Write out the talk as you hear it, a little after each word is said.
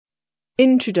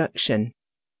Introduction.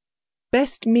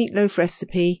 Best meatloaf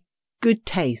recipe, good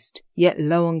taste, yet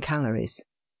low on calories.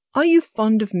 Are you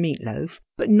fond of meatloaf,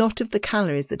 but not of the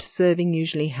calories that a serving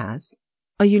usually has?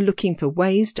 Are you looking for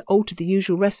ways to alter the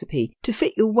usual recipe to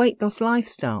fit your weight loss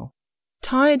lifestyle?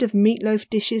 Tired of meatloaf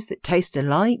dishes that taste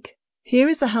alike? Here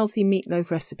is a healthy meatloaf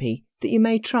recipe that you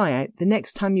may try out the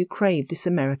next time you crave this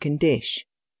American dish.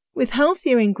 With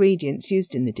healthier ingredients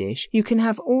used in the dish, you can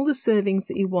have all the servings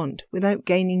that you want without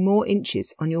gaining more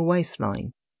inches on your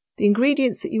waistline. The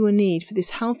ingredients that you will need for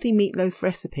this healthy meatloaf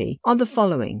recipe are the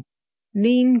following: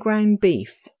 lean ground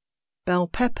beef, bell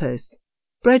peppers,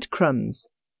 breadcrumbs,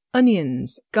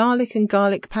 onions, garlic and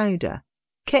garlic powder,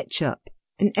 ketchup,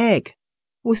 an egg,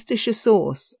 Worcestershire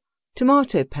sauce,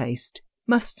 tomato paste,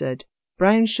 mustard,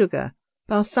 brown sugar,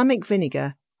 balsamic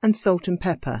vinegar, and salt and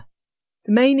pepper.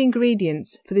 The main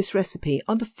ingredients for this recipe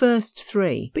are the first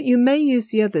three, but you may use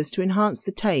the others to enhance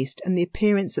the taste and the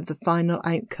appearance of the final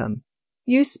outcome.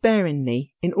 Use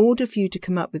sparingly in order for you to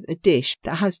come up with a dish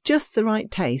that has just the right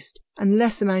taste and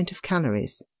less amount of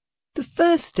calories. The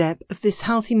first step of this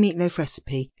healthy meatloaf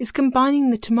recipe is combining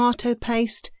the tomato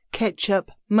paste, ketchup,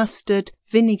 mustard,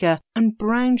 vinegar, and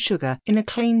brown sugar in a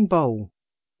clean bowl.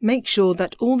 Make sure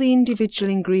that all the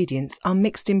individual ingredients are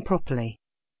mixed in properly.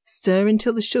 Stir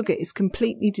until the sugar is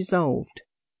completely dissolved.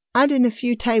 Add in a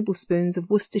few tablespoons of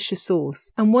Worcestershire sauce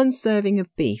and 1 serving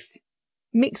of beef.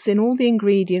 Mix in all the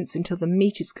ingredients until the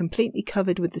meat is completely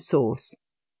covered with the sauce.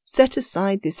 Set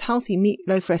aside this healthy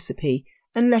meatloaf recipe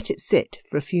and let it sit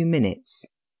for a few minutes.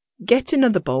 Get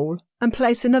another bowl and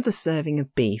place another serving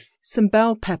of beef, some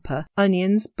bell pepper,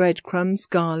 onions, breadcrumbs,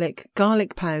 garlic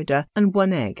powder, and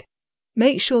 1 egg.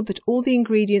 Make sure that all the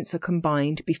ingredients are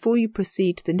combined before you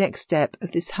proceed to the next step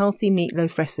of this healthy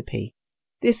meatloaf recipe.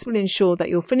 This will ensure that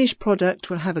your finished product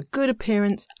will have a good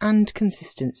appearance and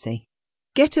consistency.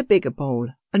 Get a bigger bowl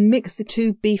and mix the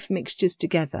two beef mixtures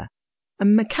together. A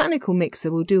mechanical mixer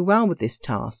will do well with this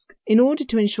task in order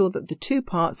to ensure that the two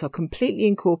parts are completely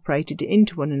incorporated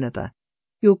into one another.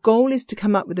 Your goal is to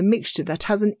come up with a mixture that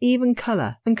has an even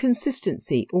colour and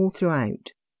consistency all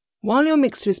throughout. While your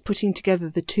mixer is putting together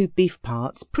the two beef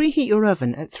parts, preheat your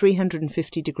oven at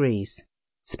 350 degrees.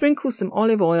 Sprinkle some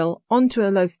olive oil onto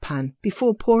a loaf pan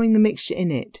before pouring the mixture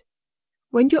in it.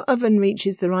 When your oven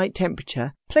reaches the right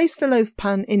temperature, place the loaf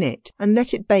pan in it and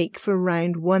let it bake for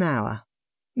around 1 hour.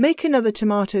 Make another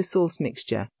tomato sauce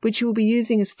mixture, which you will be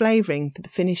using as flavouring for the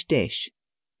finished dish.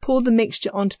 Pour the mixture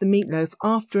onto the meatloaf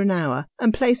after an hour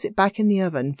and place it back in the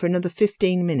oven for another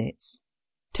 15 minutes.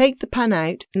 Take the pan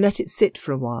out and let it sit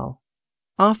for a while.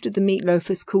 After the meatloaf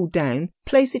has cooled down,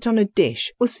 place it on a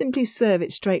dish or simply serve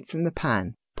it straight from the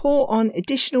pan. Pour on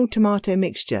additional tomato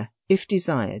mixture if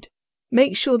desired.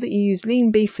 Make sure that you use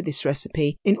lean beef for this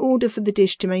recipe in order for the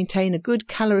dish to maintain a good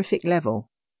calorific level.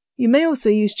 You may also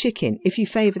use chicken if you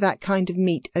favour that kind of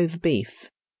meat over beef.